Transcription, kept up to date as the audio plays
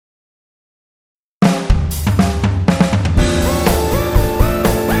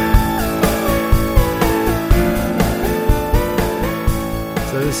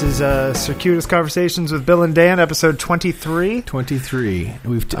This is Circuitous Conversations with Bill and Dan, episode 23. 23.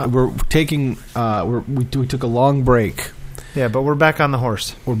 We took a long break. Yeah, but we're back on the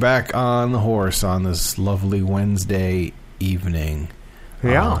horse. We're back on the horse on this lovely Wednesday evening.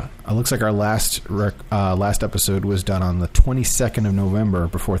 Yeah. It looks like our last episode was done on the 22nd of November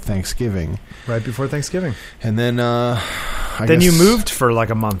before Thanksgiving. Right before Thanksgiving. And then Then you moved for like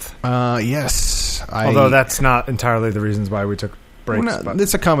a month. Yes. Although that's not entirely the reasons why we took breaks. Well,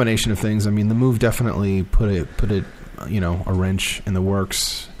 it's a combination of things. I mean, the move definitely put it, a wrench in the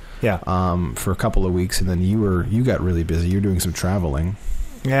works. Yeah. For a couple of weeks, and then you got really busy. You're doing some traveling.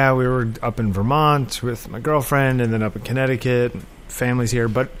 Yeah, we were up in Vermont with my girlfriend, and then up in Connecticut. Family's here,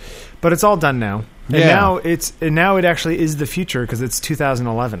 but it's all done now. And now it actually is the future because it's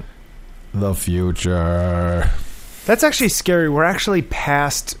 2011. The future. That's actually scary. We're actually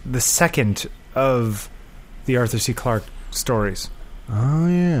past the second of the Arthur C. Clarke stories. Oh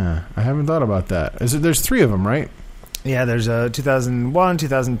yeah, I haven't thought about that. There's 3 of them, right? Yeah, there's 2001,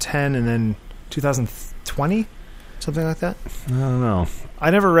 2010, and then 2020, something like that. I don't know. I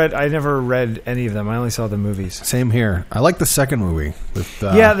never read any of them. I only saw the movies. Same here. I like the second movie.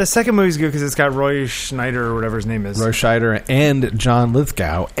 Yeah, the second movie's good because it's got Roy Schneider or whatever his name is. Roy Scheider and John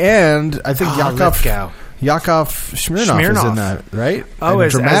Lithgow, and I think Yakov Smirnoff is in that, right? Oh,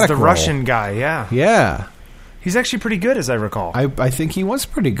 as the Russian guy, yeah. Yeah. He's actually pretty good, as I recall. I think he was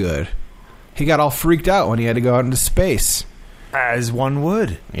pretty good. He got all freaked out when he had to go out into space. As one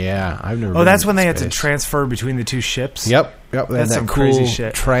would. Yeah, I've never. Oh, that's when they had to transfer between the 2 ships? Yep. That's some cool crazy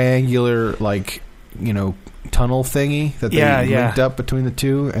shit. Triangular, tunnel thingy that they linked up between the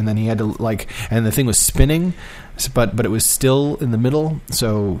 2, and then he had to, and the thing was spinning, but it was still in the middle,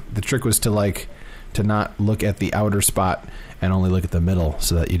 so the trick was to not look at the outer spot and only look at the middle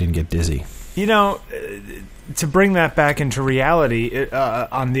so that you didn't get dizzy. To bring that back into reality,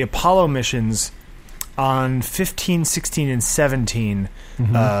 on the Apollo missions on 15, 16, and 17,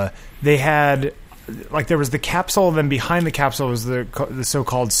 they had, there was the capsule, then behind the capsule was the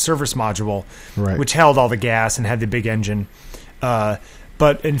so-called service module, right, which held all the gas and had the big engine.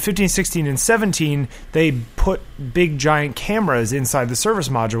 But in 15, 16, and 17, they put big, giant cameras inside the service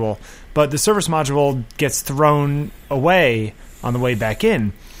module, but the service module gets thrown away on the way back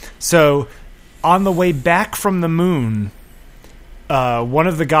in. So on the way back from the moon, one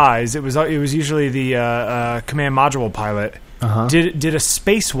of the guys, it was usually the command module pilot, did a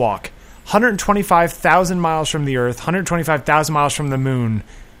spacewalk 125,000 miles from the Earth, 125,000 miles from the moon,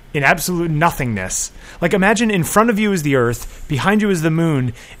 in absolute nothingness. Imagine in front of you is the Earth, behind you is the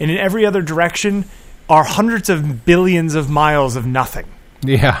moon, and in every other direction are hundreds of billions of miles of nothing.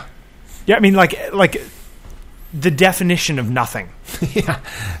 Yeah. Yeah, I mean, the definition of nothing. Yeah.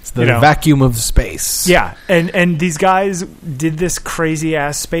 It's the vacuum of space. Yeah. And these guys did this crazy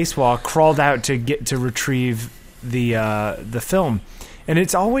ass spacewalk, crawled out to retrieve the film. And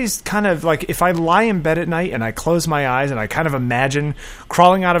it's always kind of if I lie in bed at night and I close my eyes and I kind of imagine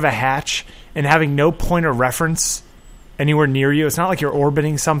crawling out of a hatch and having no point of reference anywhere near you. It's not like you're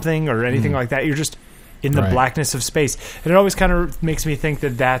orbiting something or anything like that. You're just in the blackness of space. And it always kind of makes me think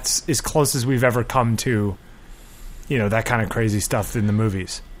that that's as close as we've ever come to, that kind of crazy stuff in the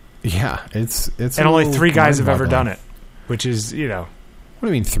movies. Yeah, it's and only 3 guys have ever done it, which is, What do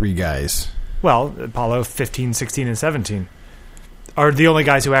you mean 3 guys? Well, Apollo 15, 16, and 17 are the only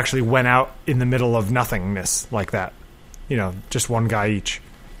guys who actually went out in the middle of nothingness like that. Just one guy each.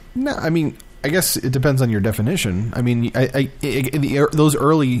 No, I mean, I guess it depends on your definition. I mean, those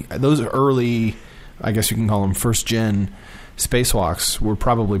early, I guess you can call them first-gen spacewalks were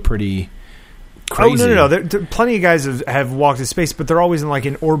probably pretty crazy. Oh, no. There plenty of guys have walked in space, but they're always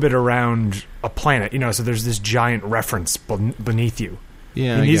in orbit around a planet, so there's this giant reference beneath you.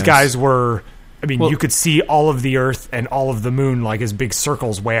 Yeah, and these guys were... you could see all of the Earth and all of the moon as big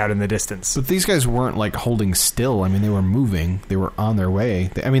circles way out in the distance. But these guys weren't holding still. I mean, they were moving. They were on their way.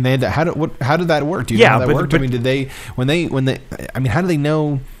 They had to, how did that work? Do you know how that worked? Did they how do they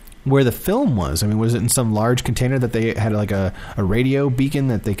know where the film was? I mean, was it in some large container that they had a radio beacon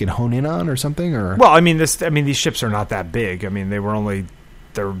that they could hone in on or something? Or these ships are not that big. I mean, they're only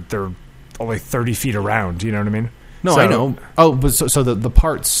 30 feet around. You know what I mean? No, I know. Oh, but so the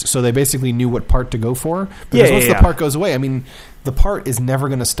parts. So they basically knew what part to go for. Because once the part goes away, I mean, the part is never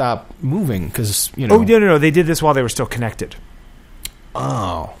going to stop moving because Oh no! They did this while they were still connected.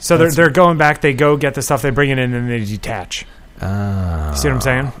 Oh, so they're going back. They go get the stuff. They bring it in, and they detach. See what I'm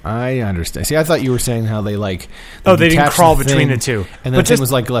saying? I understand. See, I thought you were saying how they they didn't crawl between the 2, and the thing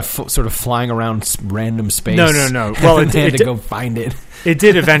was left sort of flying around random space. No. Well, they had to go find it. It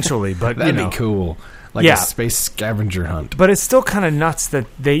did eventually, but that'd be cool. like a space scavenger hunt. But it's still kind of nuts that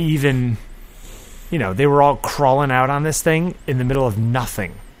they even, they were all crawling out on this thing in the middle of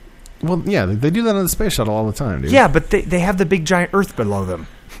nothing. Well, yeah, they do that on the space shuttle all the time, dude. Yeah, but they have the big giant Earth below them.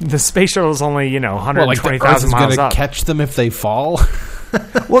 The space shuttle is only 120,000 miles up. Going to catch them if they fall.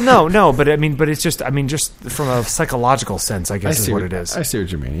 Well, no, but it's just from a psychological sense, I guess is what it is. I see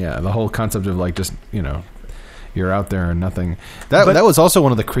what you mean. Yeah, the whole concept of like just you're out there and nothing. That was also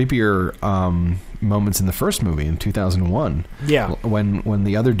one of the creepier moments in the first movie in 2001. Yeah, when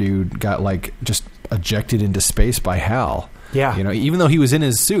the other dude got like just ejected into space by Hal. Yeah, even though he was in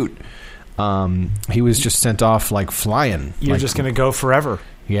his suit, he was just sent off like flying. You're just going to go forever.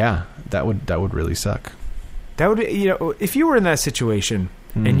 Yeah, that would really suck. That would, if you were in that situation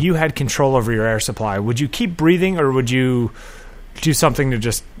and you had control over your air supply, would you keep breathing or would you do something to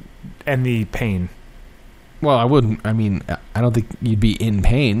just end the pain? Well, I wouldn't. I mean, I don't think you'd be in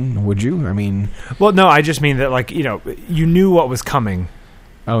pain, would you? I mean, well, no, I just mean that, like, you knew what was coming.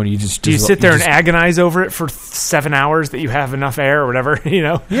 Oh, and you just do you sit there and agonize over it for 7 hours that you have enough air or whatever?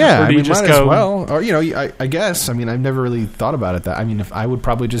 Yeah, or do you just might go, as well. Or I guess. I mean, I've never really thought about it. If I would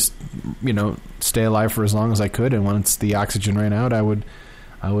probably just stay alive for as long as I could, and once the oxygen ran out, I would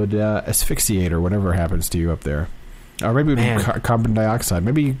asphyxiate or whatever happens to you up there. Or maybe carbon dioxide.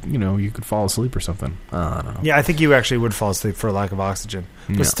 Maybe you could fall asleep or something. I don't know. Yeah, I think you actually would fall asleep for a lack of oxygen.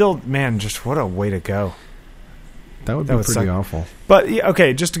 But still, man, just what a way to go. That would be pretty awful. But,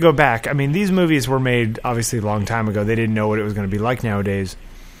 okay, just to go back, I mean, these movies were made, obviously, a long time ago. They didn't know what it was going to be like nowadays.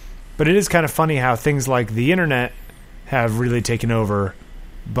 But it is kind of funny how things like the internet have really taken over,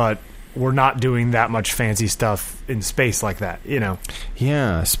 but we're not doing that much fancy stuff in space like that,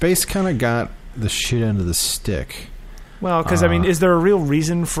 Yeah, space kind of got the shit end of the stick. Well, because, is there a real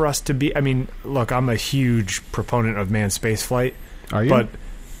reason for us to be... look, I'm a huge proponent of manned space flight. Are you? But,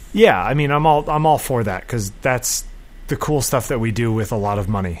 yeah, I'm all for that, because that's the cool stuff that we do with a lot of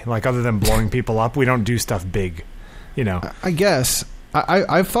money. Like, other than blowing people up, we don't do stuff big, I guess.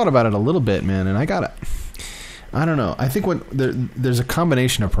 I've thought about it a little bit, man, and I don't know. I think there's a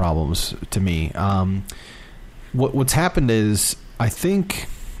combination of problems to me. What's happened is, I think,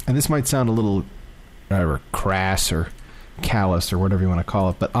 and this might sound a little crass or callous or whatever you want to call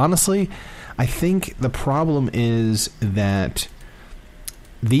it, but honestly, I think the problem is that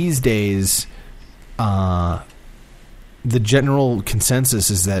these days, the general consensus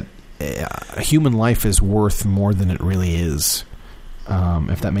is that human life is worth more than it really is.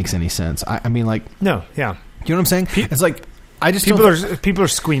 If that makes any sense. I mean, like, no, yeah, you know what I'm saying? It's like I just people are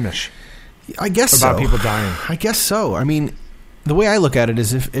squeamish. I guess about people dying. I guess so. I mean, the way I look at it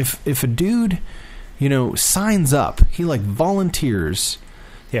is if a dude, signs up, he like volunteers.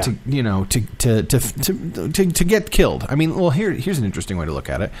 Yeah. To get killed. I mean, well, here's an interesting way to look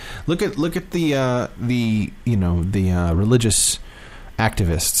at it. Look at the religious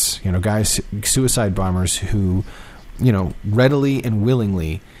activists, guys, suicide bombers who, readily and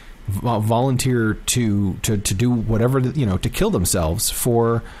willingly volunteer to do whatever, to kill themselves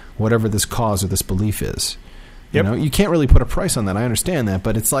for whatever this cause or this belief is. Yep. You can't really put a price on that. I understand that,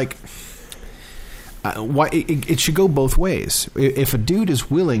 but it's like. Why it should go both ways. If a dude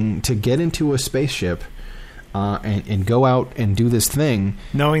is willing to get into a spaceship and go out and do this thing,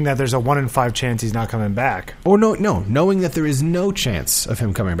 knowing that there's a 1 in 5 chance he's not coming back, or knowing that there is no chance of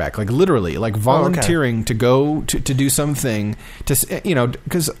him coming back, like literally, like volunteering to go to do something to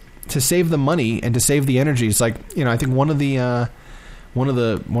because to save the money and to save the energy. It's like I think one of the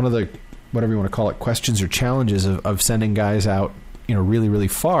whatever you want to call it, questions or challenges of sending guys out really really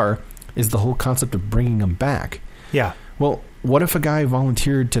far. Is the whole concept of bringing them back. Yeah. Well, what if a guy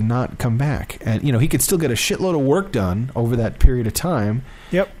volunteered to not come back? And, he could still get a shitload of work done over that period of time.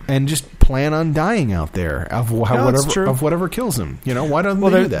 Yep. And just plan on dying out there of whatever kills him. Why don't they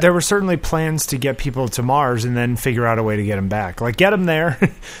do that? There were certainly plans to get people to Mars and then figure out a way to get them back. Like, get them there,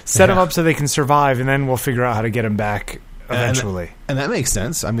 set them up so they can survive, and then we'll figure out how to get them back eventually. And that makes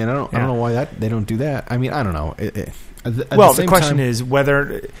sense. I mean, I don't know why they don't do that. I mean, I don't know. The question is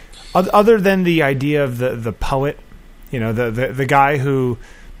whether... Other than the idea of the poet, the guy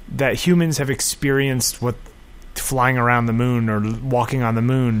that humans have experienced what flying around the moon or walking on the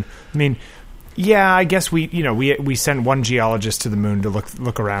moon. I mean, yeah, I guess we sent one geologist to the moon to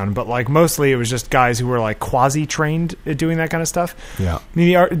look around, but like mostly it was just guys who were like quasi trained at doing that kind of stuff. Yeah, I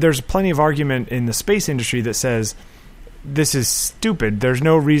mean, there's plenty of argument in the space industry that says this is stupid. There's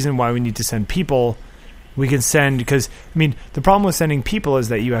no reason why we need to send people. We can send, because the problem with sending people is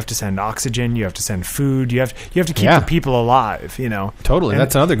that you have to send oxygen, you have to send food, you have to keep the people alive, Totally,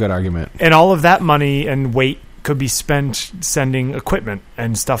 that's another good argument. And all of that money and weight could be spent sending equipment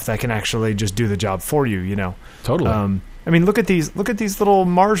and stuff that can actually just do the job for you, you know. Totally. I mean, look at these little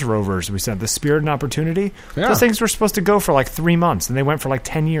Mars rovers we sent, the Spirit and Opportunity. Yeah. Those things were supposed to go for like 3 months, and they went for like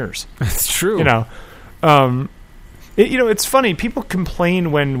 10 years. That's true. You know, it's funny. People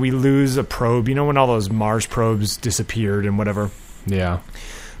complain when we lose a probe. You know, when all those Mars probes disappeared and whatever. Yeah.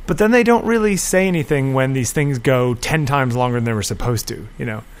 But then they don't really say anything when these things go 10 times longer than they were supposed to. You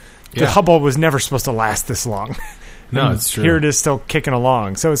know, the Hubble was never supposed to last this long. No, it's true. Here it is, still kicking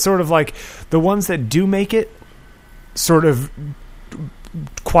along. So it's sort of like the ones that do make it sort of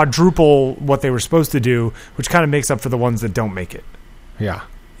quadruple what they were supposed to do, which kind of makes up for the ones that don't make it. Yeah.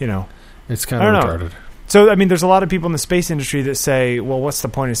 You know, it's kind of retarded. So, I mean, there's a lot of people in the space industry that say, well, what's the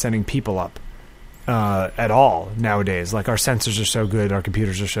point of sending people up at all nowadays? Like, our sensors are so good, our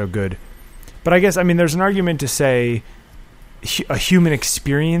computers are so good. But I guess, I mean, there's an argument to say a human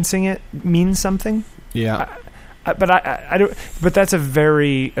experiencing it means something. Yeah. But I don't. But that's a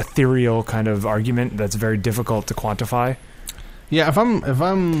very ethereal kind of argument that's very difficult to quantify. Yeah,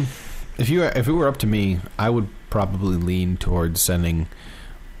 if it were up to me, I would probably lean towards sending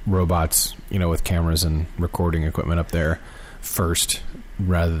robots, you know, with cameras and recording equipment up there first,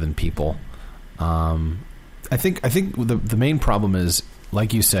 rather than people. I think the main problem is,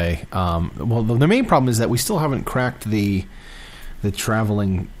 like you say, the main problem is that we still haven't cracked the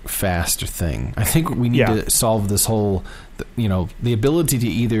traveling fast thing. I think we need to solve this whole, you know, the ability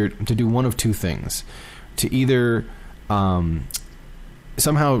to do one of two things, to either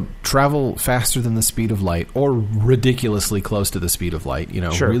somehow travel faster than the speed of light, or ridiculously close to the speed of light, you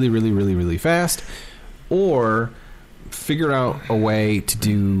know, really, really, really, really fast, or figure out a way to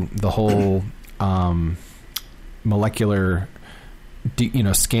do the whole molecular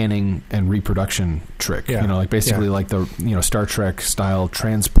scanning and reproduction trick, you know, like basically like the, you know, Star Trek style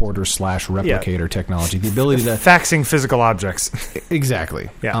transporter / replicator technology, the ability to faxing physical objects. Exactly.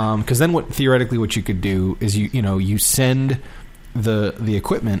 Yeah. Because then what you could do is you send the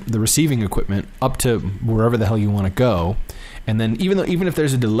equipment, the receiving equipment, up to wherever the hell you want to go, and then even if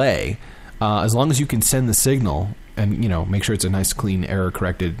there's a delay, as long as you can send the signal and, you know, make sure it's a nice, clean,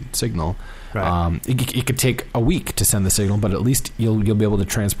 error-corrected signal. Right. It could take a week to send the signal, but at least you'll be able to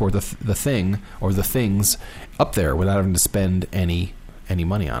transport the thing or the things up there without having to spend any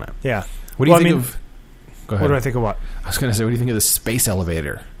money on it. Yeah. What do you think of? Go ahead. What do I think of what? I was going to say, what do you think of the space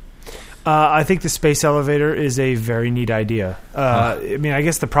elevator? I think the space elevator is a very neat idea. I mean, I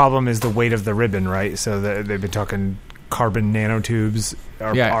guess the problem is the weight of the ribbon, right? So they've been talking carbon nanotubes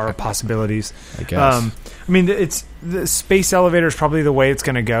are possibilities. I guess. I mean, the space elevator is probably the way it's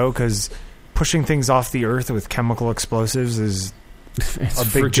going to go, because pushing things off the Earth with chemical explosives is a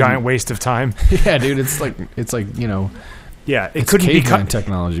big giant waste of time. Yeah, dude, it's like you know. Yeah, it couldn't be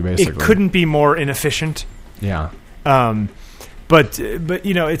technology, basically. It couldn't be more inefficient. Yeah. But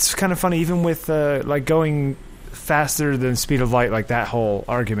you know, it's kind of funny, even with like going faster than speed of light, like that whole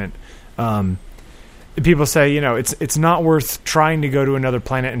argument. People say, you know, it's not worth trying to go to another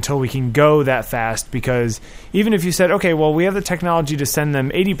planet until we can go that fast, because even if you said, okay, well, we have the technology to send them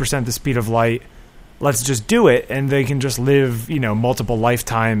 80% the speed of light, let's just do it, and they can just live, you know, multiple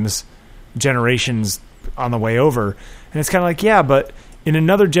lifetimes, generations on the way over. And it's kind of like, yeah, but in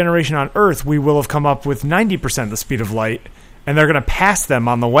another generation on Earth, we will have come up with 90% the speed of light, and they're going to pass them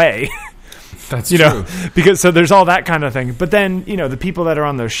on the way. That's true. Know, because so there's all that kind of thing. But then, you know, the people that are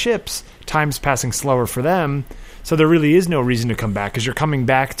on those ships, time's passing slower for them, so there really is no reason to come back, because you're coming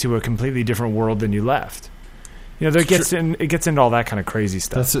back to a completely different world than you left. You know, it gets into all that kind of crazy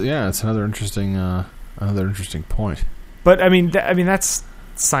stuff. It's another interesting point. But I mean that's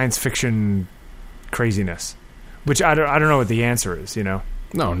science fiction craziness, which I don't know what the answer is. You know,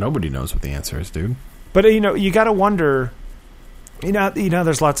 no, nobody knows what the answer is, dude. But you know, you got to wonder. You know,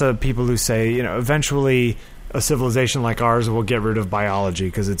 there's lots of people who say, you know, eventually a civilization like ours will get rid of biology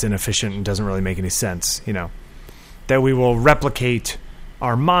because it's inefficient and doesn't really make any sense. You know, that we will replicate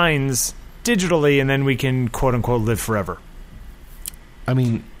our minds digitally and then we can, quote unquote, live forever. I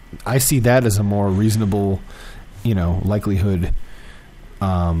mean, I see that as a more reasonable, you know, likelihood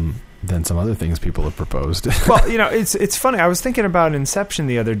than some other things people have proposed. Well, you know, it's funny. I was thinking about Inception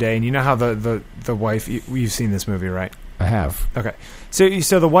the other day, and you know how the wife, you've seen this movie, right? I have. Okay.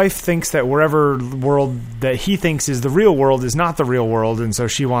 So the wife thinks that wherever world that he thinks is the real world is not the real world, and so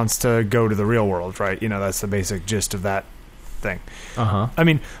she wants to go to the real world, right? You know, that's the basic gist of that thing. Uh-huh. I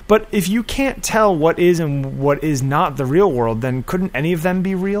mean, but if you can't tell what is and what is not the real world, then couldn't any of them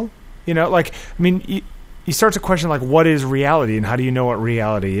be real? You know, like, I mean, you start to question, like, what is reality, and how do you know what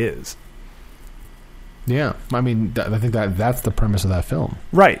reality is? Yeah. I mean, I think that's the premise of that film.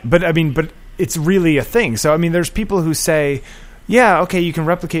 Right. But, I mean, it's really a thing. So I mean, there's people who say, yeah, okay, you can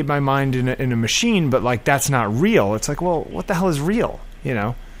replicate my mind in a machine, but like that's not real. It's like, well, what the hell is real? You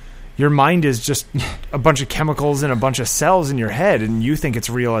know, your mind is just a bunch of chemicals and a bunch of cells in your head, and you think it's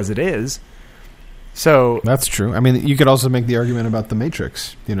real as it is. So that's true. I mean, you could also make the argument about the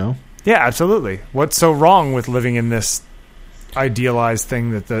Matrix, you know? Yeah, absolutely. What's so wrong with living in this idealized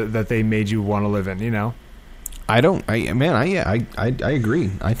thing that they made you want to live in, you know? I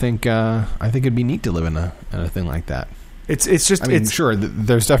agree. I think it'd be neat to live in a thing like that. It's just, I mean, sure,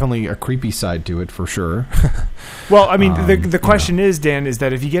 there's definitely a creepy side to it for sure. Well, I mean, the question is, Dan, is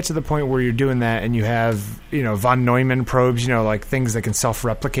that if you get to the point where you're doing that and you have, you know, von Neumann probes, you know, like things that can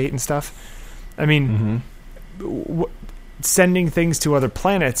self-replicate and stuff. I mean, sending things to other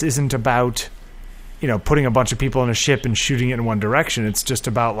planets isn't about, you know, putting a bunch of people in a ship and shooting it in one direction. It's just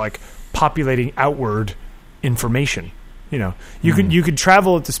about like populating outward information. You know, you could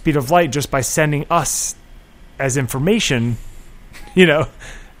travel at the speed of light just by sending us as information, you know,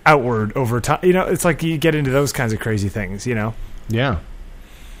 outward over time. You know, it's like you get into those kinds of crazy things, you know? Yeah.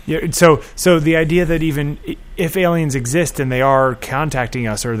 Yeah. So the idea that even if aliens exist and they are contacting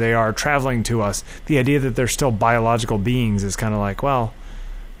us or they are traveling to us, the idea that they're still biological beings is kind of like, well,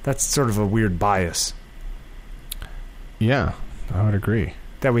 that's sort of a weird bias. Yeah, I would agree.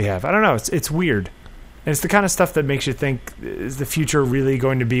 That we have. I don't know. It's weird. And it's the kind of stuff that makes you think, is the future really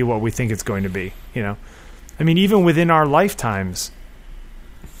going to be what we think it's going to be, you know? I mean, even within our lifetimes,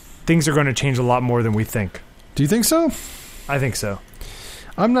 things are going to change a lot more than we think. Do you think so? I think so.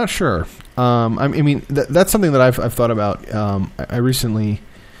 I'm not sure. I mean, that's something that I've thought about. I recently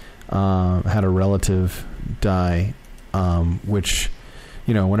had a relative die, which,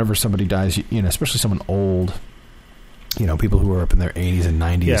 you know, whenever somebody dies, you know, especially someone old, you know, people who are up in their 80s and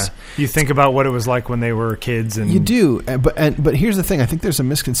 90s. Yeah. You think about what it was like when they were kids. And you do. But here's the thing. I think there's a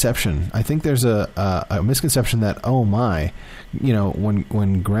misconception. I think there's a misconception that, oh, my, you know,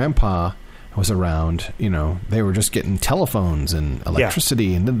 when Grandpa was around, you know, they were just getting telephones and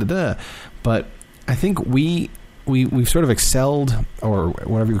electricity and da-da-da. But I think we've sort of excelled, or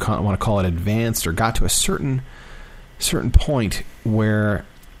whatever you want to call it, advanced, or got to a certain point where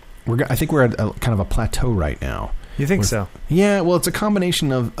I think we're at a kind of a plateau right now. You think so? Yeah. Well, it's a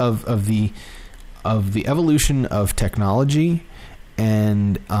combination of the evolution of technology,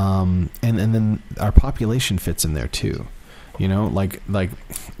 and then our population fits in there too. You know, like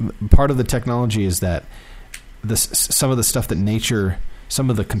part of the technology is that some of the stuff that nature, some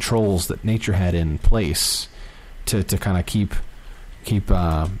of the controls that nature had in place to kind of keep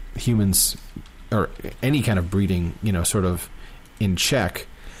humans or any kind of breeding, you know, sort of in check,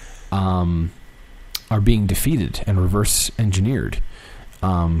 are being defeated and reverse engineered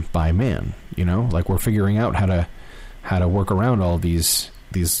by man. You know, like we're figuring out how to work around all these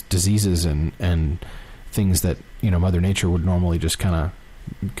diseases and things that, you know, Mother Nature would normally just kind of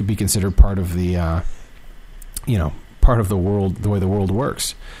be considered part of the, you know, part of the world, the way the world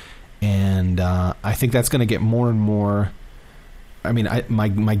works. And I think that's going to get more and more. I mean,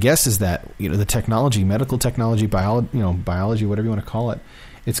 my guess is that, you know, the technology, medical technology, biology, whatever you want to call it,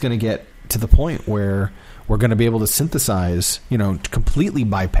 it's going to get to the point where we're going to be able to synthesize, you know, to completely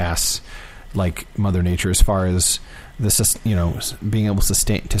bypass like Mother Nature as far as this, you know, being able to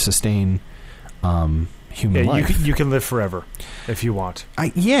sustain human life. You can live forever if you want. I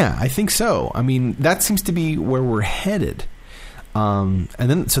think so. I mean, that seems to be where we're headed. And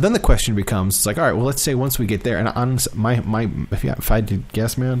then the question becomes, it's like, all right, well, let's say once we get there, and if I did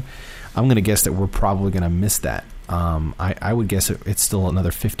guess, man, I'm going to guess that we're probably going to miss that. I would guess it's still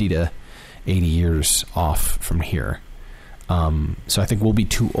another 50 to 80 years off from here. So I think we'll be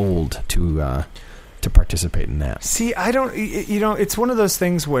too old to participate in that. See, I don't, you know, it's one of those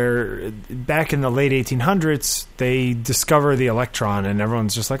things where back in the late 1800s, they discover the electron and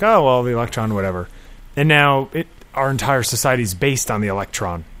everyone's just like, oh, well, the electron, whatever. And now our entire society is based on the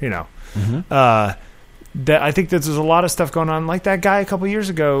electron, you know. Mm-hmm. I think that there's a lot of stuff going on, like that guy a couple years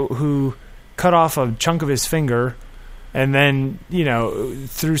ago who cut off a chunk of his finger and then, you know,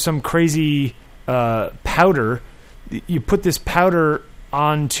 through some crazy powder, you put this powder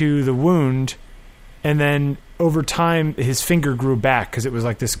onto the wound, and then over time his finger grew back because it was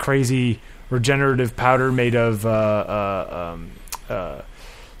like this crazy regenerative powder made of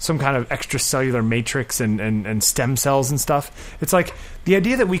some kind of extracellular matrix and stem cells and stuff. It's like the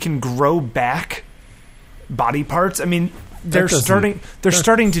idea that we can grow back body parts. I mean, they're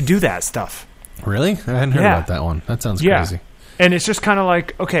starting to do that stuff. Really? I hadn't heard about that one. That sounds crazy. And it's just kind of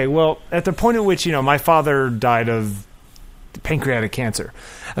like, okay, well, at the point at which, you know, my father died of pancreatic cancer.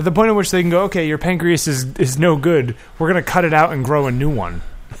 At the point at which they can go, okay, your pancreas is no good. We're going to cut it out and grow a new one.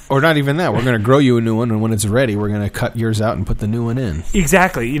 Or not even that. We're going to grow you a new one, and when it's ready, we're going to cut yours out and put the new one in.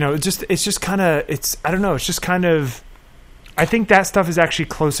 Exactly. It's just kind of, I don't know, it's just kind of, I think that stuff is actually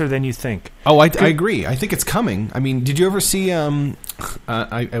closer than you think. Oh, I agree. I think it's coming. I mean, did you ever see, we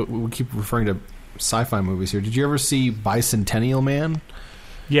keep referring to sci-fi movies here. Did you ever see Bicentennial Man?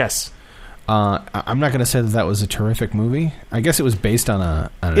 Yes. I'm not going to say that was a terrific movie. I guess it was based on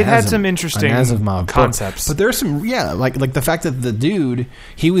it had some interesting concepts, but there's some like the fact that the dude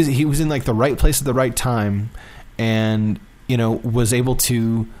he was in like the right place at the right time, and was able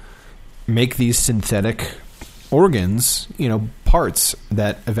to make these synthetic organs, parts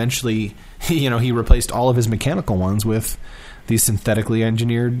that eventually he replaced all of his mechanical ones with these synthetically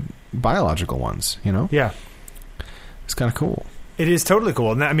engineered biological ones. Yeah, it's kind of cool. It is totally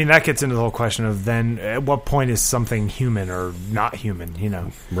cool. And I mean, that gets into the whole question of then at what point is something human or not human,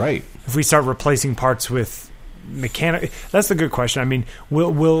 Right. If we start replacing parts with mechanic, that's the good question. I mean,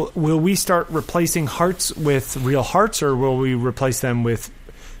 will we start replacing hearts with real hearts, or will we replace them with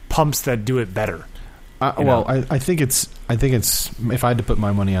pumps that do it better? Well, I think it's if I had to put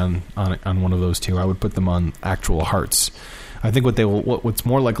my money on one of those two, I would put them on actual hearts. I think what's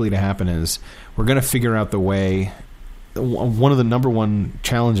more likely to happen is we're going to figure out the way. One of the number one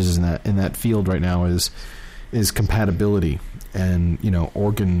challenges in that field right now is compatibility and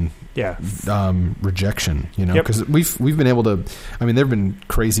organ rejection. Because we've been able to. I mean, there have been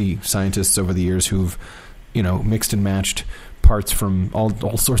crazy scientists over the years who've mixed and matched parts from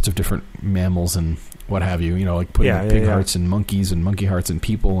all sorts of different mammals and what have you. Like putting pig hearts and monkeys and monkey hearts and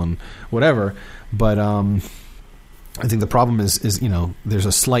people and whatever. But I think the problem is there's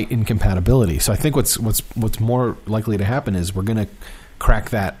a slight incompatibility. So I think what's more likely to happen is we're going to crack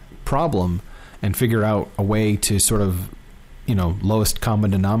that problem and figure out a way to sort of lowest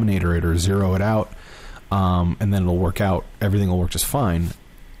common denominator it or zero it out, and then it'll work out. Everything will work just fine.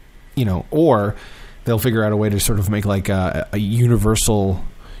 Or they'll figure out a way to sort of make like a universal.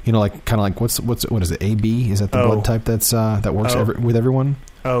 Like kind of like what is it? AB? Is that the blood type that works with everyone?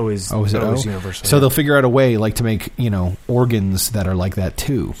 O is universal. So they'll figure out a way like to make organs that are like that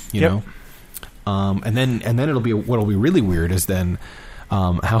too. And then it'll be what'll be really weird is then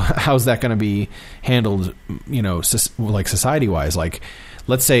how's that going to be handled? Like society wise. Like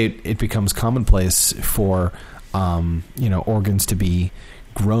let's say it becomes commonplace for organs to be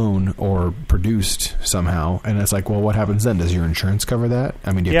grown or produced somehow, and it's like, well, what happens then? Does your insurance cover that?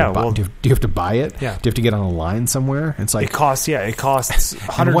 I mean, do you have to buy it? Yeah. Do you have to get on a line somewhere? It's like it costs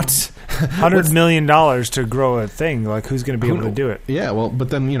 $100 million to grow a thing. Like, who's going to be able to do it? Yeah, well,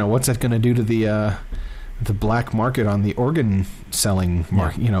 but then what's that going to do to the black market on the organ selling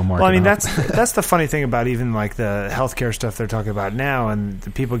market? Market. Well, I mean, that's the funny thing about even like the healthcare stuff they're talking about now, and the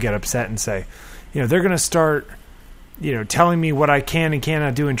people get upset and say, they're going to start. Telling me what I can and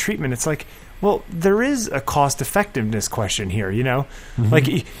cannot do in treatment. It's like, well, there is a cost effectiveness question here, Mm-hmm.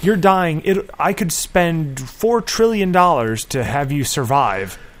 Like, you're dying. I could spend $4 trillion to have you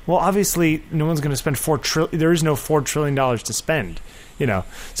survive. Well, obviously, no one's going to spend there is no $4 trillion to spend,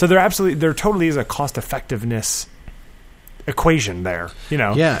 So there totally is a cost effectiveness equation there,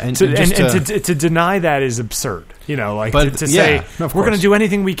 Yeah, and to deny that is absurd, to say we're going to do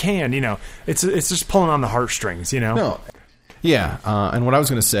anything we can, it's just pulling on the heartstrings, No, yeah, and what I was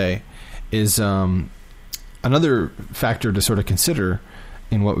going to say is another factor to sort of consider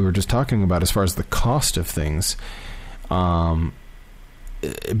in what we were just talking about as far as the cost of things.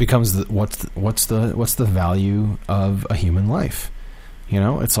 It becomes what's the value of a human life?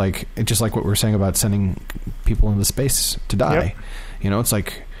 It's like just like what we were saying about sending people into space to die. Yep. It's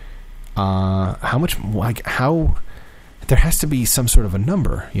like how much, like how there has to be some sort of a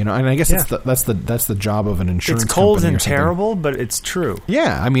number, and I guess that's the job of an insurance. It's cold company and terrible, but it's true.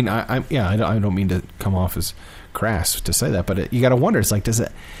 Yeah, I mean, I don't mean to come off as crass to say that, but you got to wonder. It's like, does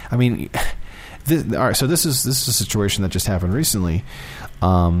it? I mean, all right. So this is a situation that just happened recently.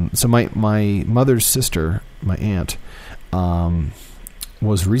 So my mother's sister, my aunt,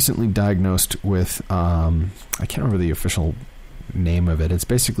 was recently diagnosed with, I can't remember the official name of it. It's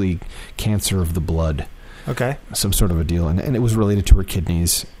basically cancer of the blood. Okay. Some sort of a deal. And it was related to her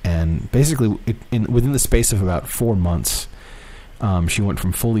kidneys. And basically, within the space of about 4 months, she went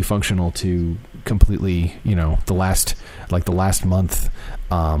from fully functional to completely, the last month,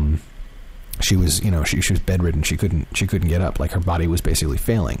 she was, she was bedridden. She couldn't get up. Like, her body was basically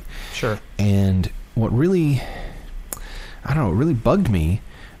failing. Sure. And what really... I don't know, what really bugged me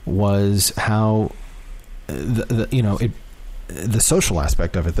was how the social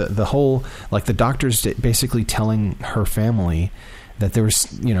aspect of it, the whole, like the doctors basically telling her family that there was,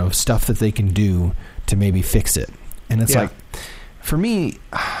 stuff that they can do to maybe fix it. And it's like, for me,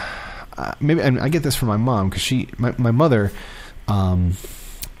 maybe, and I get this from my mom because my mother,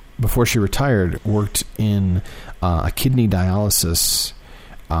 before she retired, worked in a kidney dialysis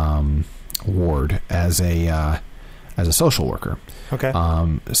ward as a social worker. Okay.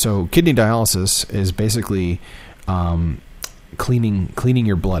 So kidney dialysis is basically cleaning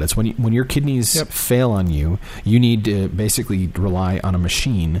your blood. It's when your kidneys fail on you, you need to basically rely on a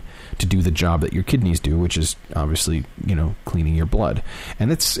machine to do the job that your kidneys do, which is obviously, cleaning your blood.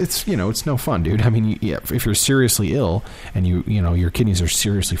 And it's no fun, dude. I mean, if you're seriously ill and your kidneys are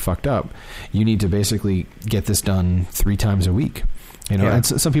seriously fucked up, you need to basically get this done 3 times a week. And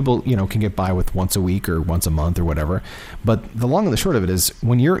some people, can get by with once a week or once a month or whatever. But the long and the short of it is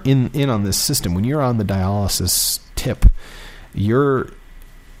when you're in on this system, when you're on the dialysis tip, your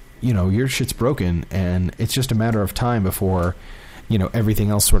shit's broken, and it's just a matter of time before, everything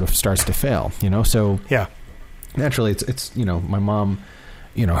else sort of starts to fail, So naturally it's my mom,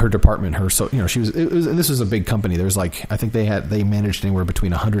 her department, and this was a big company. There was I think they managed anywhere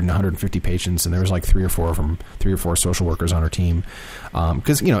between 100 and 150 patients, and there was 3 or 4 social workers on her team.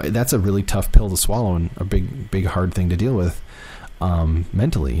 Cause that's a really tough pill to swallow and a big, hard thing to deal with.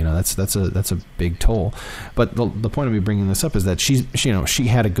 Mentally, that's a big toll. But the point of me bringing this up is that she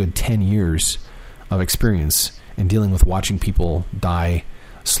had a good 10 years of experience in dealing with watching people die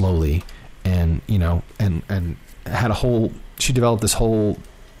slowly, and she developed this whole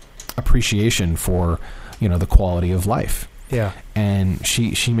appreciation for the quality of life. Yeah. And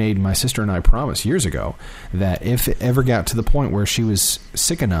she made my sister and I promise years ago that if it ever got to the point where she was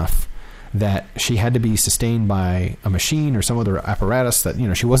sick enough that she had to be sustained by a machine or some other apparatus, that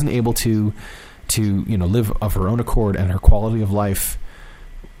she wasn't able to live of her own accord, and her quality of life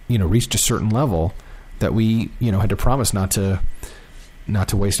reached a certain level, that we had to promise not to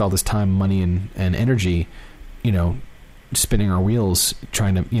waste all this time, money, and energy spinning our wheels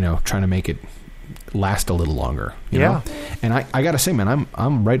trying to make it last a little longer. You know? And I gotta say, man,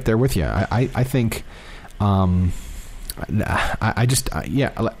 I'm right there with you. I think I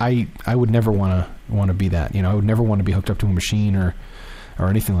would never want to be that. I would never want to be hooked up to a machine or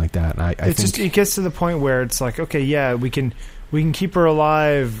anything like that. And it gets to the point where it's okay, we can keep her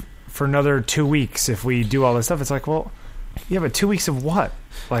alive for another 2 weeks if we do all this stuff. It's but 2 weeks of what?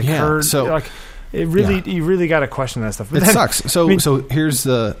 You really got to question that stuff. But it sucks. So here's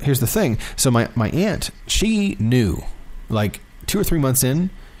the thing. So my aunt, she knew 2 or 3 months in,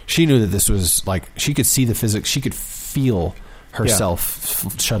 she knew that this was she could see the physics. She could feel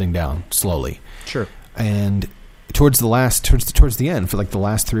herself shutting down slowly. Sure. And towards the end, for the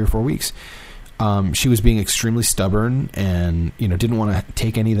last 3 or 4 weeks, she was being extremely stubborn, and didn't want to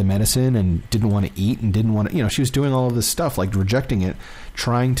take any of the medicine, and didn't want to eat, and didn't want to. She was doing all of this stuff, rejecting it,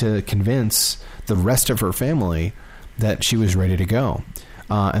 trying to convince the rest of her family that she was ready to go.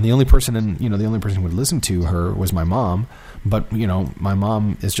 And the only person who would listen to her was my mom. But my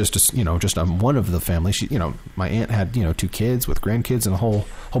mom is just one of the family. She, my aunt had 2 kids with grandkids and a whole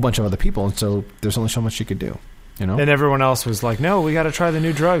bunch of other people, and so there's only so much she could do. And everyone else was like, "No, we got to try the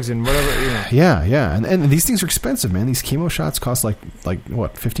new drugs and whatever." Yeah, and these things are expensive, man. These chemo shots cost what,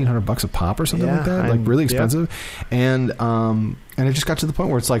 $1,500 a pop or something like that, really expensive. And it just got to the point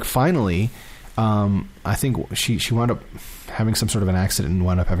where it's finally, I think she wound up having some sort of an accident and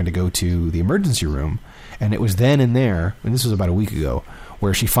wound up having to go to the emergency room. And it was then and there, and this was about a week ago,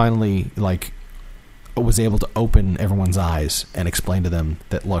 where she finally was able to open everyone's eyes and explain to them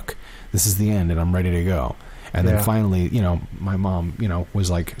that, look, this is the end, and I'm ready to go. And then finally, my mom,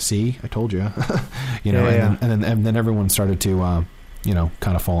 was like, "See, I told you," and then everyone started to,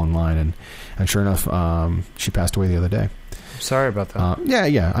 kind of fall in line, and sure enough, she passed away the other day. Sorry about that.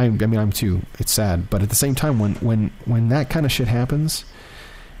 I mean, I'm too. It's sad, but at the same time, when that kind of shit happens.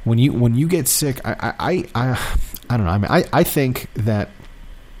 When you get sick, I don't know. I mean, I think that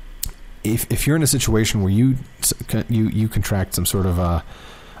if you're in a situation where you contract some sort of a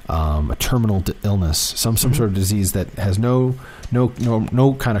terminal illness, some sort of disease that has no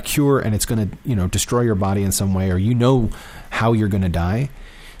kind of cure, and it's going to destroy your body in some way, or how you're going to die,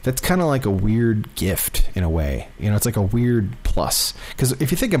 that's kind of like a weird gift in a way. It's like a weird plus, because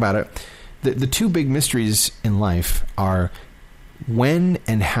if you think about it, the 2 big mysteries in life are when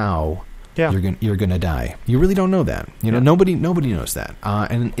and how you're going to die. You really don't know that. Nobody knows that.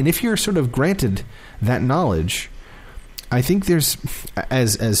 And if you're sort of granted that knowledge, I think there's,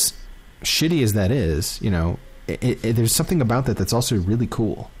 as shitty as that is, there's something about that that's also really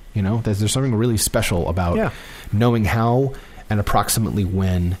cool. There's something really special about knowing how and approximately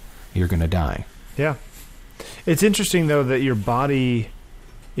when you're going to die. Yeah. It's interesting though that your body,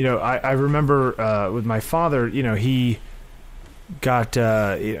 I remember with my father,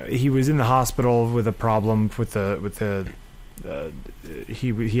 he was in the hospital with a problem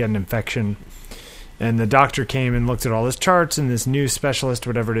he had an infection, and the doctor came and looked at all his charts, and this new specialist,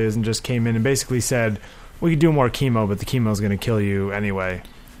 whatever it is, and just came in and basically said, we could do more chemo, but the chemo is going to kill you anyway.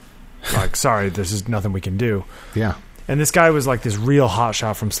 Like, sorry, this is nothing we can do. Yeah. And this guy was like this real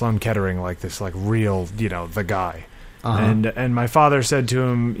hotshot from Sloan Kettering, like this like real, the guy. Uh-huh. And my father said to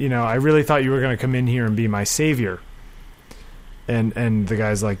him, I really thought you were going to come in here and be my savior. And the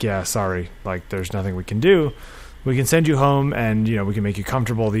guy's like, yeah, sorry, like there's nothing we can do. We can send you home and, we can make you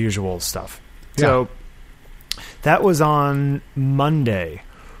comfortable, the usual stuff. Yeah. So that was on Monday.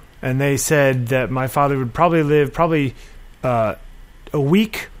 And they said that my father would probably live a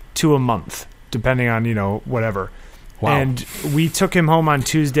week to a month, depending on, whatever. Wow. And we took him home on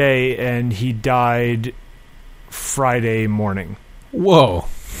Tuesday, and he died Friday morning. Whoa.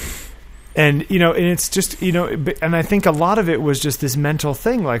 And, and it's just, and I think a lot of it was just this mental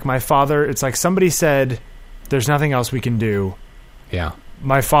thing. Like my father, it's like somebody said, there's nothing else we can do. Yeah.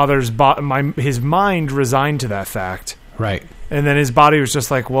 My father's his mind resigned to that fact. Right. And then his body was just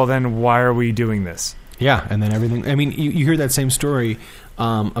like, well, then why are we doing this? Yeah. And then everything. I mean, you hear that same story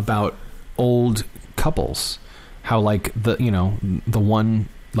about old couples, how like the one,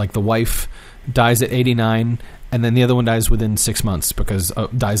 like the wife dies at 89 and then the other one dies within 6 months because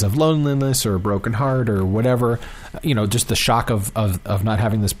dies of loneliness or a broken heart or whatever, just the shock of not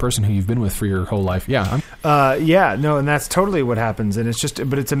having this person who you've been with for your whole life. Yeah. And that's totally what happens. And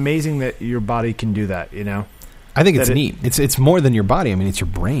but it's amazing that your body can do that, I think it's neat. It's more than your body. I mean, it's your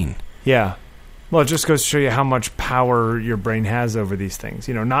brain. Yeah. Well, it just goes to show you how much power your brain has over these things.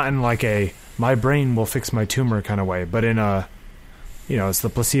 Not in like my brain will fix my tumor kind of way, but in a, it's the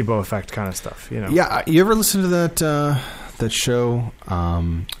placebo effect kind of stuff. Yeah. You ever listen to that show,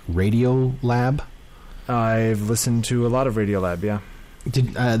 Radio Lab? I've listened to a lot of Radio Lab. Yeah.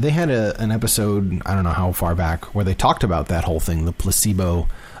 They had an episode, I don't know how far back, where they talked about that whole thing, the placebo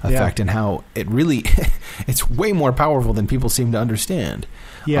effect, and how it really it's way more powerful than people seem to understand.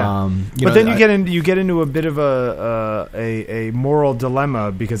 Yeah, but then you get into a bit of a moral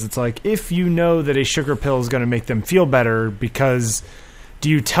dilemma, because it's like, if you know that a sugar pill is going to make them feel better, because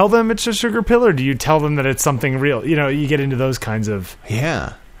do you tell them it's a sugar pill or do you tell them that it's something real? You get into those kinds of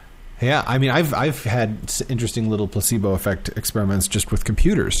Yeah, I mean, I've had interesting little placebo effect experiments just with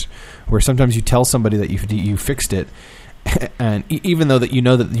computers, where sometimes you tell somebody that you fixed it, and even though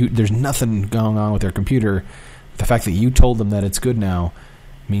that there's nothing going on with their computer, the fact that you told them that it's good now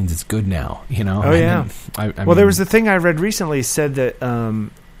means it's good now. Oh yeah. There was a thing I read recently said that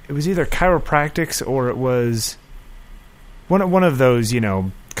it was either chiropractics or it was one of those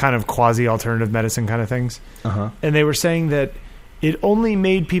kind of quasi alternative medicine kind of things. Uh-huh. And they were saying that it only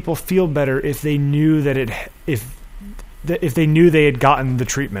made people feel better if they knew if they knew they had gotten the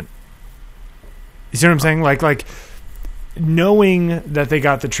treatment. You see what I'm saying? Like knowing that they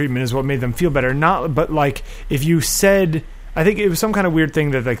got the treatment is what made them feel better. But like if you said, I think it was some kind of weird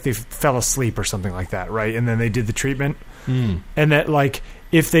thing that like they fell asleep or something like that, right? And then they did the treatment, and that like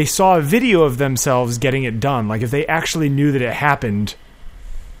if they saw a video of themselves getting it done, like if they actually knew that it happened,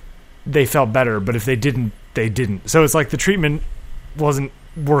 they felt better. But if they didn't, they didn't. So it's like the treatment wasn't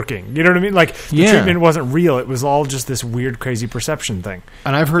working. You know what I mean? Like the treatment wasn't real. It was all just this weird, crazy perception thing.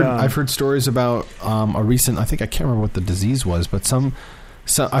 And I've heard stories about a recent, I think I can't remember what the disease was, but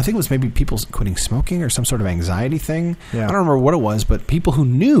I think it was maybe people quitting smoking or some sort of anxiety thing. Yeah. I don't remember what it was, but people who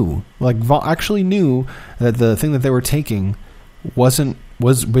knew, actually knew that the thing that they were taking was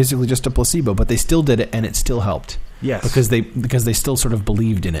basically just a placebo, but they still did it and it still helped. Yes. Because they still sort of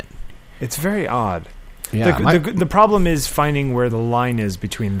believed in it. It's very odd. Yeah, the problem is finding where the line is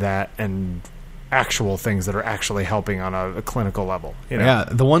between that and actual things that are actually helping on a clinical level. Yeah,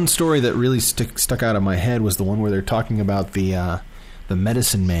 the one story that really stuck out of my head was the one where they're talking about the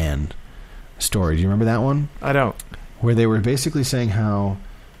Medicine Man story. Do you remember that one? I don't. Where they were basically saying how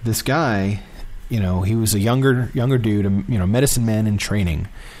this guy, he was a younger dude, a medicine man in training,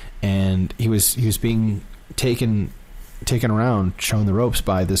 and he was being taken around, shown the ropes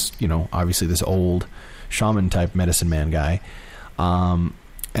by this, obviously this old shaman type medicine man guy.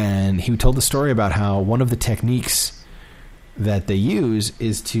 And he told the story about how one of the techniques that they use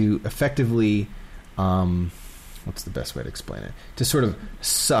is to effectively, what's the best way to explain it? To sort of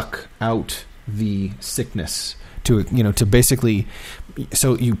suck out the sickness to basically,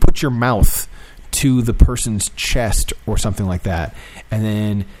 so you put your mouth to the person's chest or something like that. And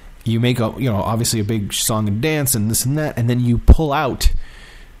then you make obviously a big song and dance and this and that. And then you pull out,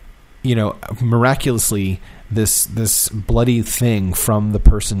 miraculously this bloody thing from the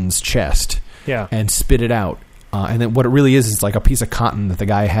person's chest, yeah, and spit it out, And then what it really is like a piece of cotton that the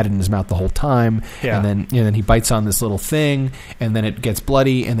guy had in his mouth the whole time. Yeah. And then he bites on this little thing, and then it gets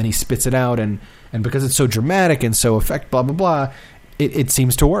bloody, and then he spits it out, and because it's so dramatic and so blah blah blah, it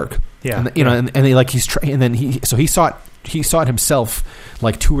seems to work. Yeah. And they like and then he saw it himself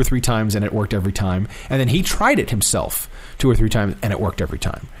like 2 or 3 times, and it worked every time. And then he tried it himself 2 or 3 times, and it worked every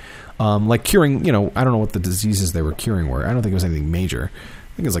time. Like curing, I don't know what the diseases they were curing were. I don't think it was anything major.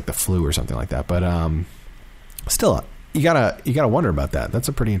 I think it was like the flu or something like that. But still, you gotta wonder about that. That's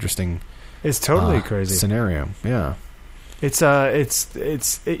a pretty interesting. It's totally crazy scenario. Yeah, it's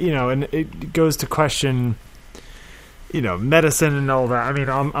and it goes to question, medicine and all that. I mean,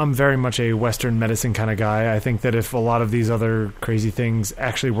 I'm very much a Western medicine kind of guy. I think that if a lot of these other crazy things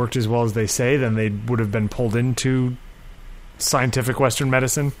actually worked as well as they say, then they would have been pulled into scientific Western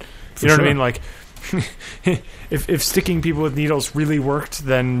medicine. You know what I mean? Like, if sticking people with needles really worked,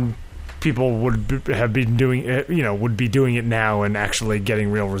 then people would have been doing it, would be doing it now and actually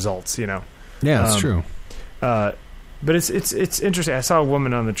getting real results. Yeah, that's true. But it's interesting. I saw a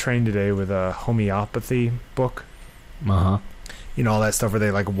woman on the train today with a homeopathy book. All that stuff where they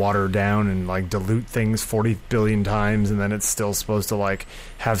like water down and like dilute things 40 billion times, and then it's still supposed to like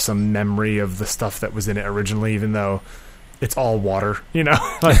have some memory of the stuff that was in it originally, even though it's all water,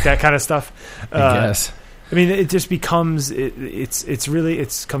 like that kind of stuff. Yes. I mean, it just becomes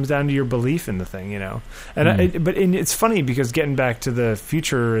it comes down to your belief in the thing, and but it's funny because getting back to the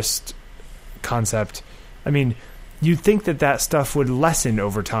futurist concept, I mean, you'd think that stuff would lessen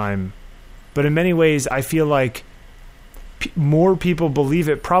over time, but in many ways, I feel like more people believe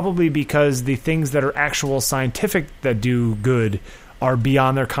it, probably because the things that are actual scientific that do good are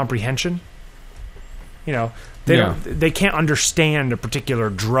beyond their comprehension. They can't understand a particular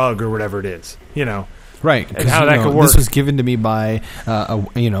drug or whatever it is, Right, and how that could work. This was given to me by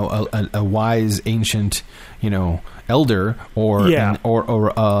a wise ancient elder or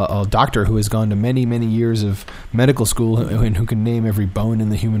a doctor who has gone to many, many years of medical school and who can name every bone in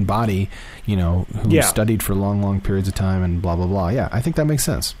the human body, who studied for long, long periods of time and blah blah blah. Yeah, I think that makes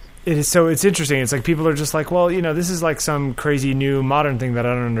sense. It is, so it's interesting. It's like people are just like, well, this is like some crazy new modern thing that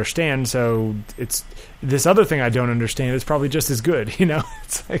I don't understand. So it's this other thing I don't understand is probably just as good.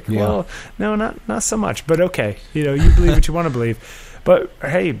 It's like, well, no, not so much, but okay. You believe what you want to believe, but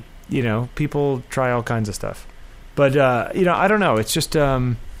hey, people try all kinds of stuff. But I don't know. It's just,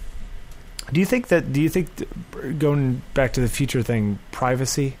 do you think going back to the future thing,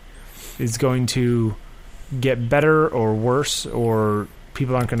 privacy is going to get better or worse, or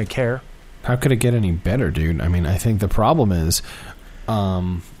people aren't going to care? How could it get any better, dude? I mean, I think the problem is,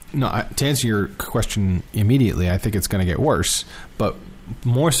 to answer your question immediately, I think it's going to get worse. But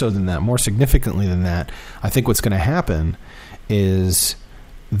more so than that, more significantly than that, I think what's going to happen is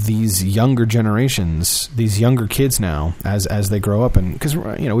these younger generations, these younger kids now, as they grow up, and because we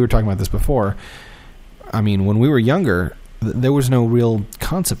were talking about this before. I mean, when we were younger, there was no real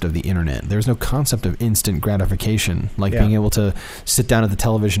concept of the internet. There was no concept of instant gratification, like being able to sit down at the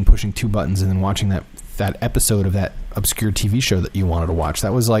television, pushing 2 buttons, and then watching that episode of that obscure TV show that you wanted to watch.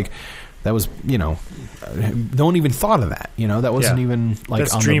 That was no one even thought of that. That wasn't even like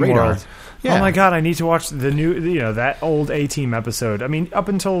that's on dream the radar. World. Yeah. Oh my God, I need to watch the new, that old A-Team episode. I mean, up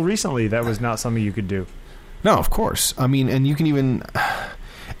until recently, that was not something you could do. No, of course. I mean, and you can even.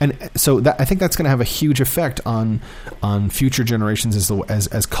 And so I think that's going to have a huge effect on future generations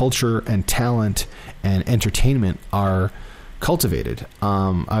as culture and talent and entertainment are cultivated.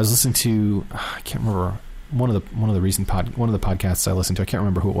 I was listening to, I can't remember one of the podcasts I listened to. I can't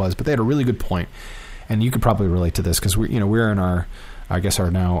remember who it was, but they had a really good point, and you could probably relate to this because we're in our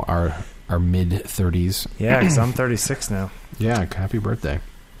mid 30s. Yeah, because I'm 36 now. Yeah, happy birthday.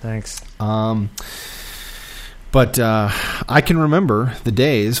 Thanks. But I can remember the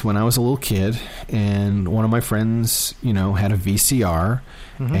days when I was a little kid and one of my friends, had a VCR,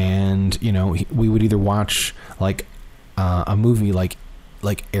 and we would either watch like a movie like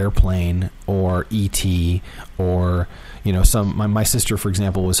Airplane or E.T. or my sister, for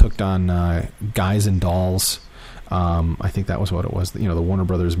example, was hooked on Guys and Dolls. I think that was what it was, the Warner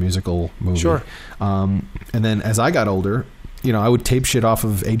Brothers musical movie. Sure. And then as I got older, I would tape shit off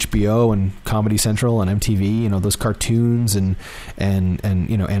of HBO and Comedy Central and MTV, those cartoons and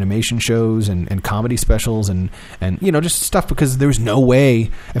animation shows and comedy specials and just stuff, because there was no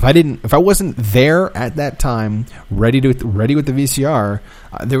way if I wasn't there at that time ready with the VCR,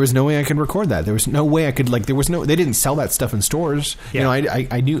 there was no way I could record that. There was no way I could they didn't sell that stuff in stores. Yeah. I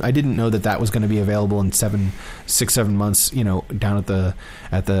didn't know that was going to be available in 7 months, down at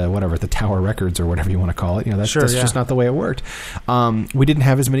the Tower Records or whatever you want to call it. That's just not the way it worked. we didn't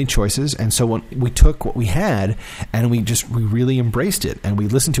have as many choices, and so when we took what we had and we really embraced it, and we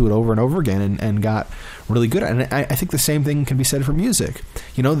listened to it over and over again and got really good at it. And I think the same thing can be said for music.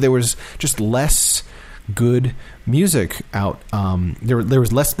 There was just less good music out. There were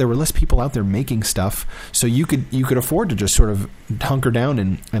less people out there making stuff, so you could afford to just sort of hunker down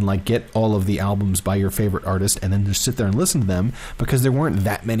and like get all of the albums by your favorite artist and then just sit there and listen to them, because there weren't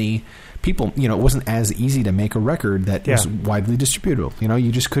that many people. It wasn't as easy to make a record that was widely distributable.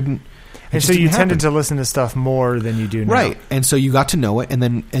 You just couldn't. And so you tended to listen to stuff more than you do now. Right. And so you got to know it, and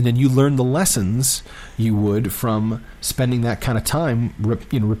then you learned the lessons you would from spending that kind of time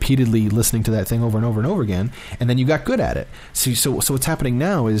repeatedly listening to that thing over and over and over again, and then you got good at it. So what's happening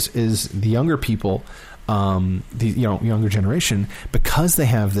now is the younger people, the younger generation, because they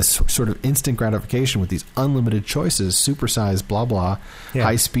have this sort of instant gratification with these unlimited choices, supersized, blah blah,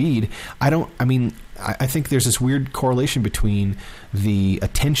 high speed. I think there's this weird correlation between the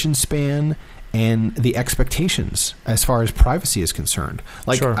attention span and the expectations as far as privacy is concerned.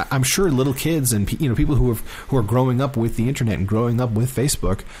 Like, sure. I'm sure little kids and people who are growing up with the internet and growing up with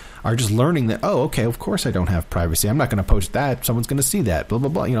Facebook are just learning that, oh, okay, of course I don't have privacy. I'm not going to post that. Someone's going to see that. Blah blah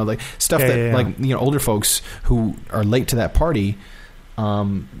blah. Like stuff older folks who are late to that party.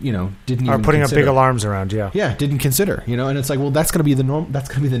 Didn't even putting consider. up big alarms around, didn't consider, and it's like, well, that's going to be the norm. That's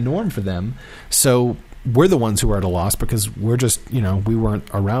going to be the norm for them. So we're the ones who are at a loss, because we're just, we weren't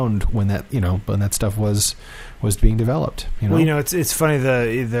around when that stuff was being developed. Well, it's funny.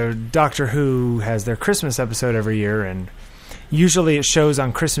 The Doctor Who has their Christmas episode every year, and usually it shows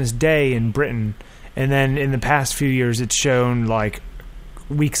on Christmas Day in Britain, and then in the past few years it's shown like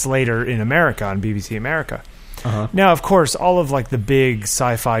weeks later in America on BBC America. Uh-huh. Now, of course, all of like the big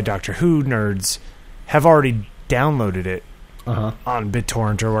sci-fi Doctor Who nerds have already downloaded it on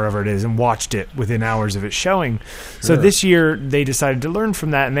BitTorrent or wherever it is and watched it within hours of it showing. So this year they decided to learn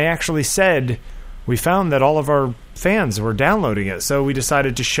from that, and they actually said, we found that all of our fans were downloading it, so we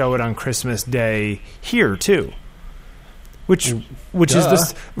decided to show it on Christmas Day here too. Which is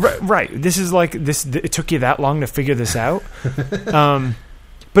this right? This is like this. It took you that long to figure this out.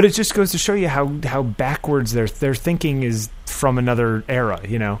 But it just goes to show you how backwards their thinking is from another era,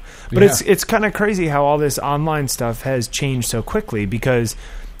 But it's kind of crazy how all this online stuff has changed so quickly, because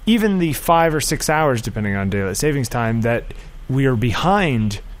even the 5 or 6 hours, depending on daylight savings time, that we are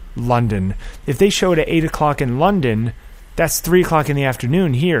behind London, if they show it at 8 o'clock in London, that's 3 o'clock in the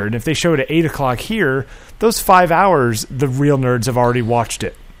afternoon here. And if they show it at 8 o'clock here, those 5 hours, the real nerds have already watched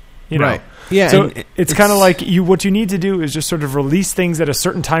it. Right. Yeah, so it's kind of like what you need to do is just sort of release things at a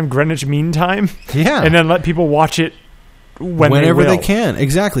certain time, Greenwich Mean Time, and then let people watch it whenever they can.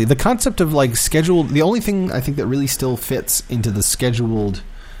 Exactly. The concept of like scheduled. The only thing I think that really still fits into the scheduled,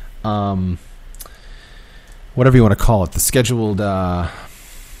 whatever you want to call it, the scheduled, having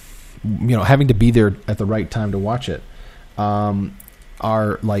to be there at the right time to watch it,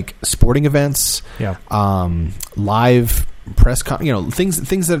 are like sporting events, live press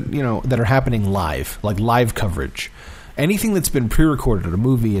things that that are happening live, like live coverage. Anything that's been pre-recorded, a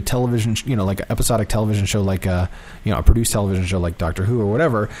movie, a television, like an episodic television show, like a produced television show like Doctor Who or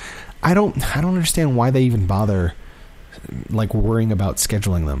whatever. I don't understand why they even bother like worrying about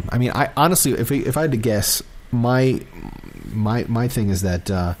scheduling them. I mean, I honestly, if I had to guess, my thing is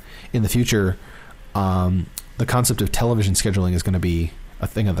that in the future, the concept of television scheduling is going to be a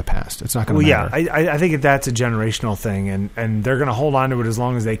thing of the past. It's not going to matter. I think that's a generational thing, and they're going to hold on to it as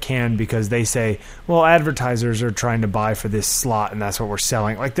long as they can, because they say, well, advertisers are trying to buy for this slot, and that's what we're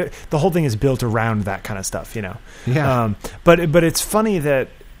selling. Like the whole thing is built around that kind of stuff, Yeah. But it's funny that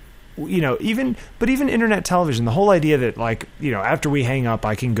even internet television, the whole idea that like after we hang up,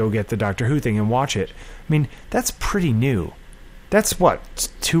 I can go get the Doctor Who thing and watch it. I mean, that's pretty new. That's what,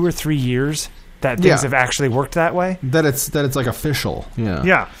 2 or 3 years that things have actually worked that way. That it's like official. Yeah.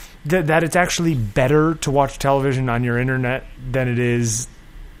 Yeah. That it's actually better to watch television on your internet than it is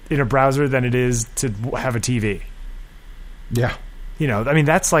in a browser than it is to have a TV. Yeah. I mean,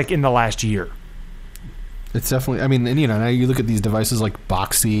 that's like in the last year. It's definitely, I mean, and now you look at these devices like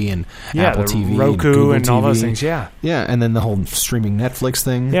Boxee and Apple TV, Roku, and TV. all those things. Yeah. Yeah. And then the whole streaming Netflix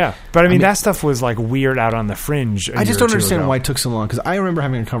thing. Yeah. But I mean, that stuff was like weird out on the fringe. I just don't understand why it took so long. Cause I remember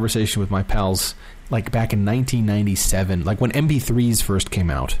having a conversation with my pals like back in 1997, like when MP3s first came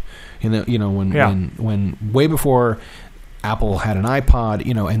out, when way before Apple had an iPod,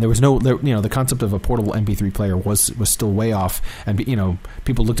 and there was the concept of a portable MP3 player was still way off, and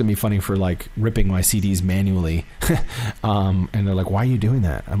people looked at me funny for like ripping my CDs manually, and they're like, "Why are you doing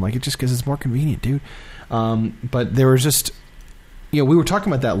that?" I'm like, "It's just because it's more convenient, dude." But there was just, we were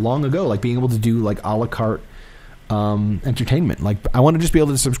talking about that long ago, like being able to do like a la carte entertainment. Like, I want to just be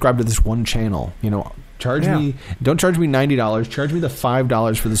able to subscribe to this one channel. You know, don't charge me $90. Charge me the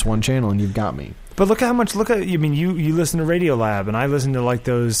 $5 for this one channel, and you've got me. But look at how much. I mean, you listen to Radiolab, and I listen to like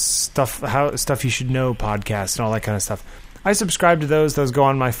those stuff you should know podcasts and all that kind of stuff. I subscribe to those. Those go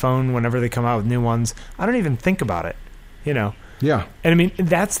on my phone whenever they come out with new ones. I don't even think about it. You know. Yeah. And I mean,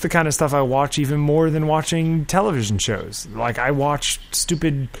 that's the kind of stuff I watch even more than watching television shows. Like, I watch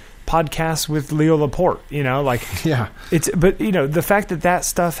stupid podcasts with Leo Laporte, you know, like, yeah. But you know, the fact that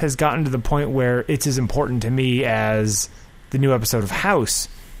stuff has gotten to the point where it's as important to me as the new episode of House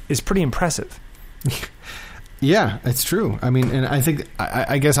is pretty impressive. Yeah, it's true. I mean, and I think,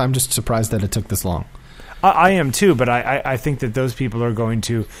 I guess I'm just surprised that it took this long. I am too, but I think that those people are going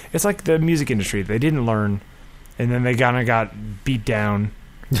to, it's like the music industry. They didn't learn, and then they kind of got beat down.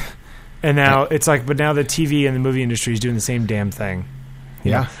 And now it's like, but now the TV and the movie industry is doing the same damn thing.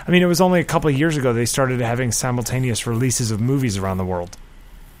 Yeah. Know? I mean, it was only a couple of years ago they started having simultaneous releases of movies around the world.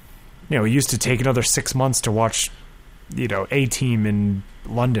 You know, it used to take another 6 months to watch, you know, A-Team in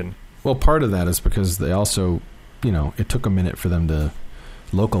London. Well, part of that is because they also, you know, it took a minute for them to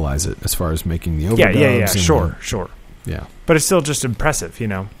localize it as far as making the overdubs. Yeah. Sure. Yeah. But it's still just impressive, you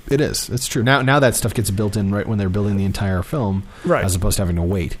know. It is. It's true. Now that stuff gets built in right when they're building the entire film, right, as opposed to having to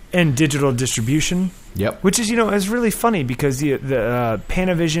wait. And digital distribution. Yep. Which is, you know, is really funny because the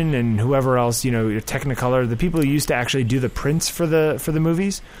Panavision and whoever else, you know, Technicolor, the people who used to actually do the prints for the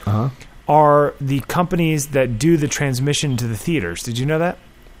movies are the companies that do the transmission to the theaters. Did you know that?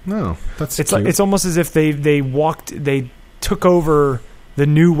 No, that's it's cute. Like, it's almost as if they took over the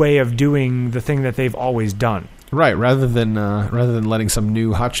new way of doing the thing that they've always done. Right, rather than letting some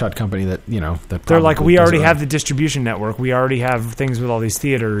new hotshot company that, you know, that they're like, we already have the distribution network, we already have things with all these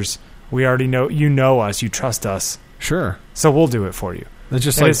theaters, we already know us, you trust us, sure, so we'll do it for you. It's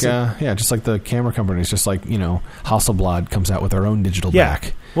just like just like the camera companies, just like, you know, Hasselblad comes out with their own digital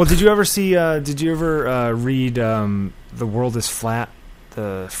back. Well, did you ever see? Did you ever read "The World Is Flat,"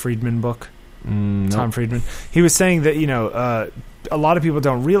 the Friedman book? Tom Friedman. He was saying that, you know, a lot of people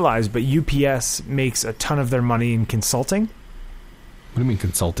don't realize, but UPS makes a ton of their money in consulting. What do you mean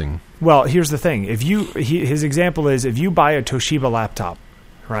consulting? Well, here's the thing. His example is, if you buy a Toshiba laptop,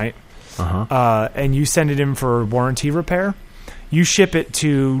 right? And you send it in for warranty repair, you ship it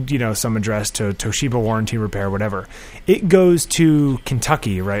to, you know, some address, to Toshiba warranty repair, whatever. It goes to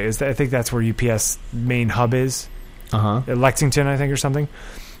Kentucky, right? I think that's where UPS main hub is. Lexington, I think, or something.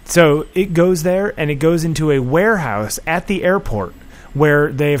 So it goes there, and it goes into a warehouse at the airport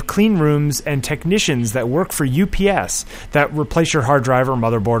where they have clean rooms and technicians that work for UPS that replace your hard drive or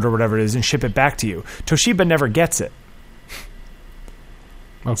motherboard or whatever it is and ship it back to you. Toshiba never gets it.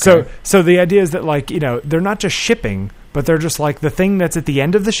 Okay. So the idea is that, like, you know, they're not just shipping, but they're just like, the thing that's at the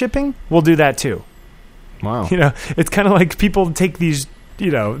end of the shipping, we'll do that too. Wow. You know, it's kind of like people take these,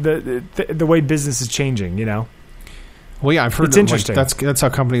 you know, the way business is changing, you know. Well, yeah, I've heard it's interesting. Like, that's how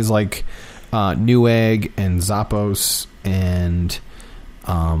companies like Newegg and Zappos and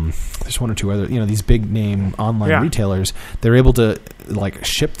there's one or two other, you know, these big name online retailers, they're able to, like,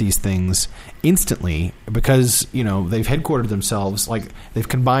 ship these things instantly because, you know, they've headquartered themselves, like, they've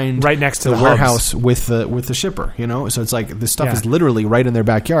combined right next to the warehouse with the shipper, you know. So it's like this stuff is literally right in their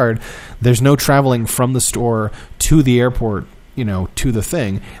backyard. There's no traveling from the store to the airport, you know, to the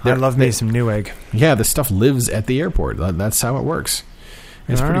thing. I love me some Newegg. Yeah, the stuff lives at the airport. That's how it works.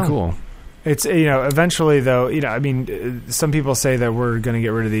 It's pretty cool. It's, you know, eventually, though, you know, I mean, some people say that we're going to get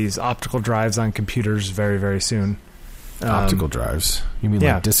rid of these optical drives on computers very, very soon. Optical drives? You mean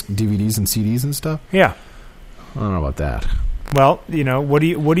like disc DVDs and CDs and stuff? Yeah. I don't know about that. Well, you know, what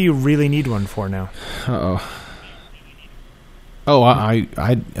do you really need one for now? I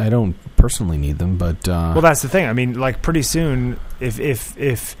don't personally need them, but well, that's the thing. I mean, like, pretty soon,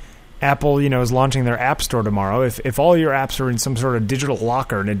 if Apple, you know, is launching their App Store tomorrow, if all your apps are in some sort of digital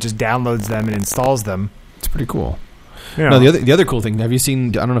locker and it just downloads them and installs them, it's pretty cool. You know. No, the other cool thing, have you seen?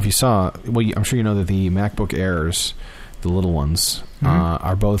 I don't know if you saw. Well, I'm sure you know that the MacBook Airs, the little ones,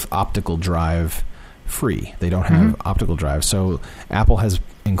 are both optical drive free. They don't have optical drive. So Apple has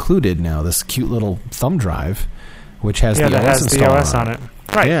included now this cute little thumb drive, which has the OS installed OS on it.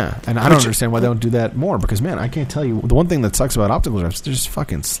 Right. Yeah, and I don't understand why they don't do that more, because, man, I can't tell you. The one thing that sucks about optical drives, they're just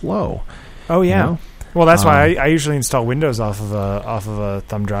fucking slow. Oh, yeah. You know? Well, that's why I usually install Windows off of a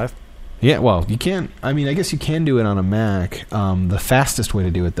thumb drive. Yeah, well, you can't. I mean, I guess you can do it on a Mac. The fastest way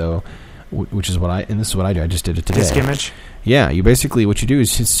to do it, though, which is this is what I do. I just did it today. Disk image? Yeah, you basically, what you do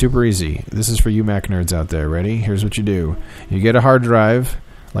is, it's super easy. This is for you Mac nerds out there. Ready? Here's what you do. You get a hard drive,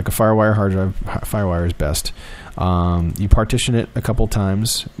 like a FireWire hard drive. FireWire is best. You partition it a couple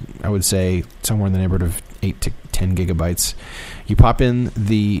times. I would say somewhere in the neighborhood of 8 to 10 gigabytes. You pop in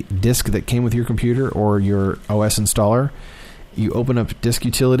the disk that came with your computer or your OS installer. You open up Disk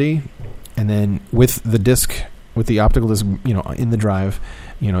Utility, and then with the disk, with the optical disk, in the drive,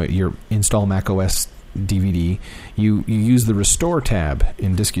 your install Mac OS DVD, you use the Restore tab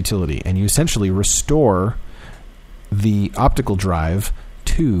in Disk Utility, and you essentially restore the optical drive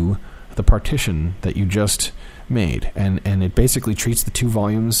to the partition that you just made, and it basically treats the two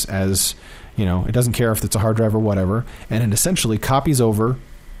volumes as, it doesn't care if it's a hard drive or whatever, and it essentially copies over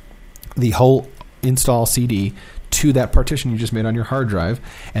the whole install CD to that partition you just made on your hard drive,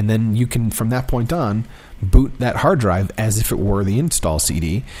 and then you can, from that point on, boot that hard drive as if it were the install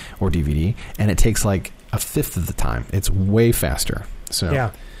CD or DVD, and it takes like a fifth of the time. It's way faster. So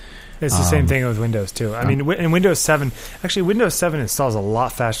yeah, it's the same thing with Windows too. I mean, in Windows 7, actually Windows 7 installs a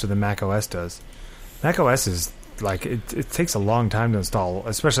lot faster than Mac OS does. Mac OS is like it takes a long time to install,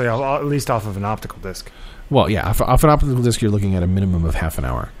 especially at least off of an optical disc. Well, yeah, off an optical disc, you're looking at a minimum of half an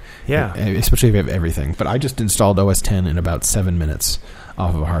hour. Yeah. Especially if you have everything. But I just installed OS 10 in about 7 minutes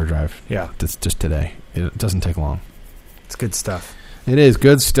off of a hard drive. Yeah. Just today. It doesn't take long. It's good stuff. It is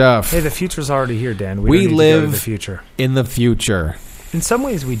good stuff. Hey, the future's already here, Dan. We don't need live to go to the future. In the future. In some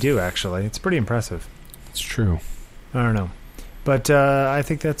ways, we do, actually. It's pretty impressive. It's true. I don't know. But I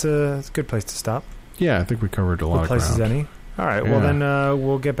think that's a good place to stop. Yeah, I think we covered a lot of ground. Good place as any. All right, well then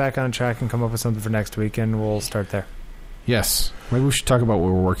we'll get back on track and come up with something for next week, and we'll start there. Yes. Maybe we should talk about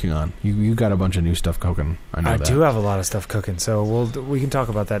what we're working on. You got a bunch of new stuff cooking. I do have a lot of stuff cooking, so we can talk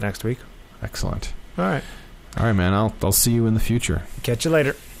about that next week. Excellent. All right. All right, man. I'll see you in the future. Catch you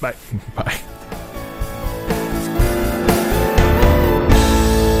later. Bye. Bye.